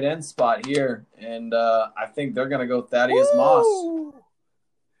their tight end spot here, and I think they're going to go Thaddeus Moss.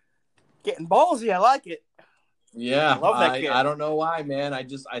 Getting ballsy, I like it. Yeah, love that kid. I don't know why, man. I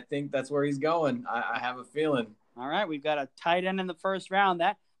think that's where he's going. I have a feeling. All right, we've got a tight end in the first round.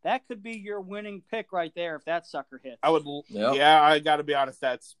 That could be your winning pick right there if that sucker hits. Yeah, I got to be honest.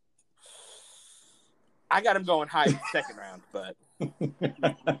 I got him going high in the second round, but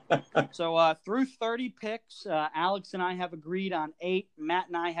so through 30 picks, Alex and I have agreed on 8. Matt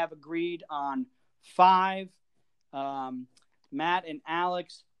and I have agreed on 5. Matt and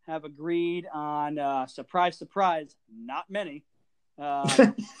Alex have agreed on surprise, not many.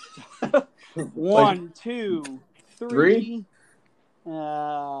 1, 2, 3.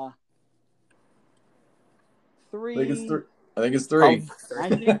 3. I think it's 3.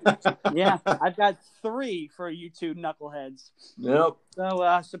 Yeah, I've got 3 for you two knuckleheads. Yep.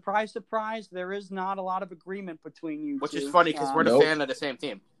 So, surprise, there is not a lot of agreement between you Which two. is funny because we're the fan of the same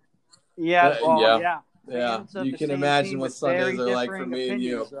team. Yeah, yeah. Fans of you the can same imagine team what with Sundays very are like for differing me and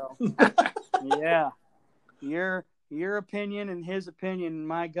you. opinions, so. Yeah. Your opinion and his opinion,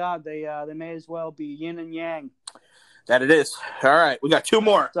 my God, they may as well be yin and yang. That it is. All right, we got 2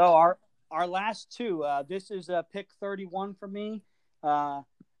 more. So our last 2, this is pick 31 for me.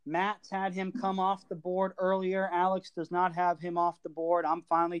 Matt's had him come off the board earlier. Alex does not have him off the board. I'm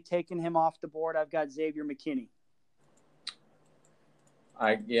finally taking him off the board. I've got Xavier McKinney.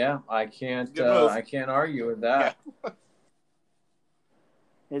 I can't argue with that.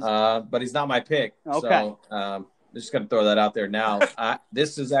 But he's not my pick. Okay. So I'm just going to throw that out there now.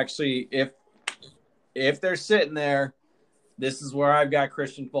 This is actually, if they're sitting there, this is where I've got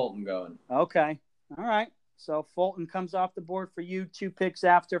Christian Fulton going. Okay. All right. So Fulton comes off the board for you, 2 picks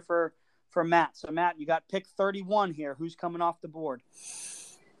after for Matt. So, Matt, you got pick 31 here. Who's coming off the board?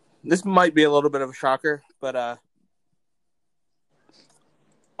 This might be a little bit of a shocker, but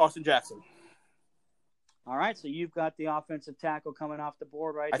Austin Jackson. All right, so you've got the offensive tackle coming off the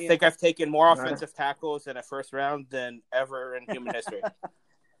board here. I think I've taken more offensive tackles in a first round than ever in human history.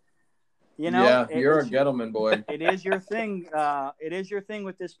 Yeah, you're a Gettleman boy. It is your thing. It is your thing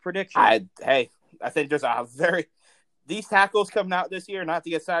with this prediction. I think there's these tackles coming out this year, not to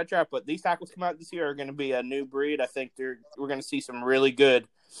get sidetracked, but these tackles coming out this year are going to be a new breed. I think we're going to see some really good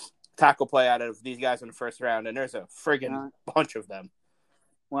tackle play out of these guys in the first round, and there's a friggin' bunch of them.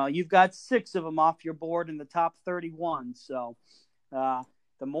 Well, you've got 6 of them off your board in the top 31. So the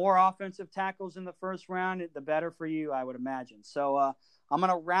more offensive tackles in the first round, the better for you, I would imagine. So I'm going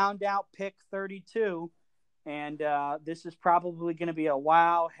to round out pick 32. And this is probably going to be a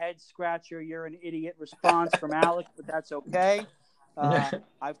wow, head scratcher, you're an idiot response from Alex, but that's okay.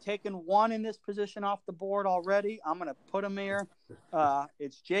 I've taken 1 in this position off the board already. I'm going to put him here.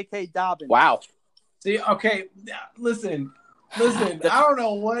 It's J.K. Dobbins. Wow. See, okay, listen. I don't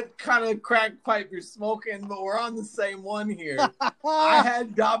know what kind of crack pipe you're smoking, but we're on the same one here. I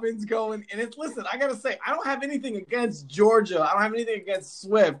had Dobbins going, and listen, I got to say, I don't have anything against Georgia. I don't have anything against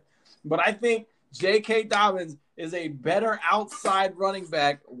Swift, but I think J.K. Dobbins is a better outside running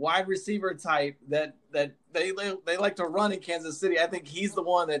back, wide receiver type that they like to run in Kansas City. I think he's the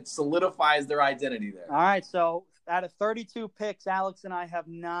one that solidifies their identity there. All right, so out of 32 picks, Alex and I have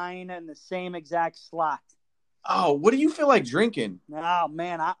 9 in the same exact slot. Oh, what do you feel like drinking? Oh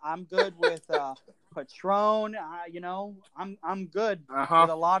man, I'm good with Patron. I'm good with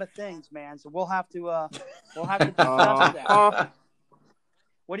a lot of things, man. So we'll have to discuss that.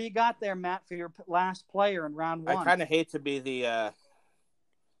 What do you got there, Matt, for your last player in round 1? I kind of hate to be the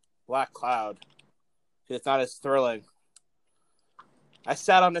Black Cloud. It's not as thrilling. I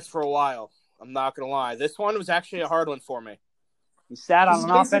sat on this for a while. I'm not gonna lie. This one was actually a hard one for me. You sat on an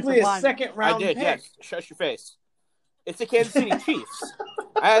offensive line. Basically a second round pick. Yes. Shut your face. It's the Kansas City Chiefs.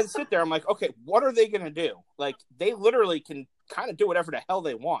 I had to sit there. I'm like, okay, what are they going to do? Like, they literally can kind of do whatever the hell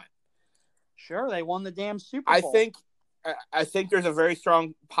they want. Sure, they won the damn Super Bowl. I think there's a very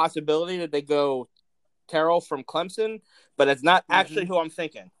strong possibility that they go Terrell from Clemson, but it's not actually who I'm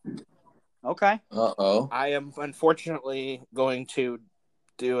thinking. Okay. Uh-oh. I am unfortunately going to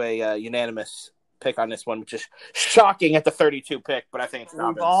do a unanimous pick on this one, which is shocking at the 32 pick, but I think it's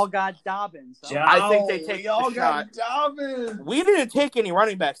Dobbins. We've all got Dobbins. Huh? I think they take we all the got shot. Dobbins. We didn't take any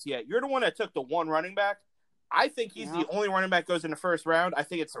running backs yet. You're the one that took the one running back. I think he's Yeah. the only running back goes in the first round. I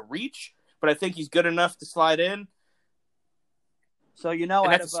think it's a reach, but I think he's good enough to slide in. So, you know,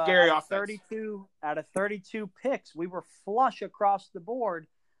 And out that's of, a scary out of offense. 32 picks, we were flush across the board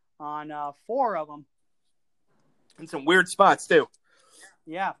on 4 of them. In some weird spots, too.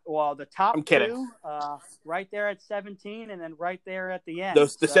 Yeah, well, the top I'm kidding. 2, right there at 17, and then right there at the end.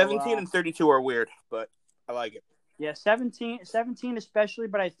 The 17 and 32 are weird, but I like it. Yeah, 17 especially,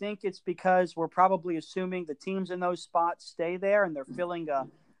 but I think it's because we're probably assuming the teams in those spots stay there and they're filling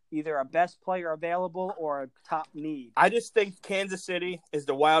either a best player available or a top need. I just think Kansas City is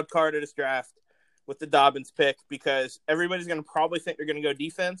the wild card of this draft with the Dobbins pick because everybody's going to probably think they're going to go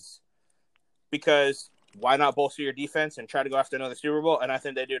defense because why not bolster your defense and try to go after another Super Bowl? And I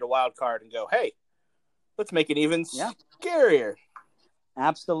think they do the wild card and go, hey, let's make it even scarier.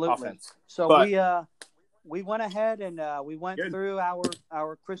 Absolutely. Offense. So But- we went ahead and we went Good. through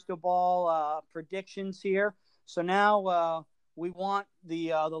our crystal ball predictions here. So now we want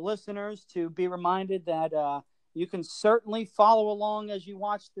the listeners to be reminded that you can certainly follow along as you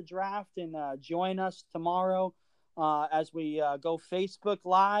watch the draft and join us tomorrow as we go Facebook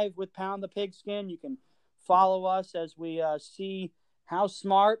Live with Pound the Pigskin. You can follow us as we see how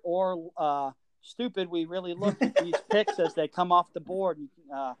smart or stupid we really look at these picks as they come off the board. You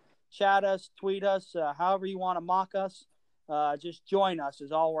can, chat us, tweet us, however you want to mock us. Just join us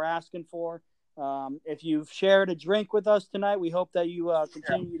is all we're asking for. If you've shared a drink with us tonight, we hope that you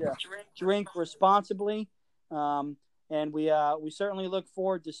continue to drink responsibly. And we certainly look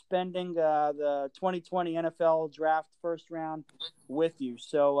forward to spending the 2020 NFL Draft first round with you.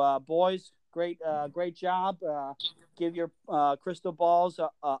 So, boys, great job. Give your crystal balls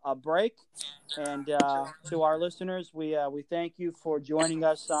a break. And to our listeners, we thank you for joining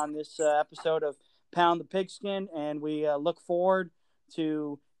us on this episode of Pound the Pigskin, and we look forward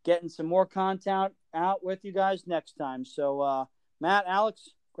to getting some more content out with you guys next time. So, Matt, Alex,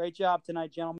 great job tonight, gentlemen.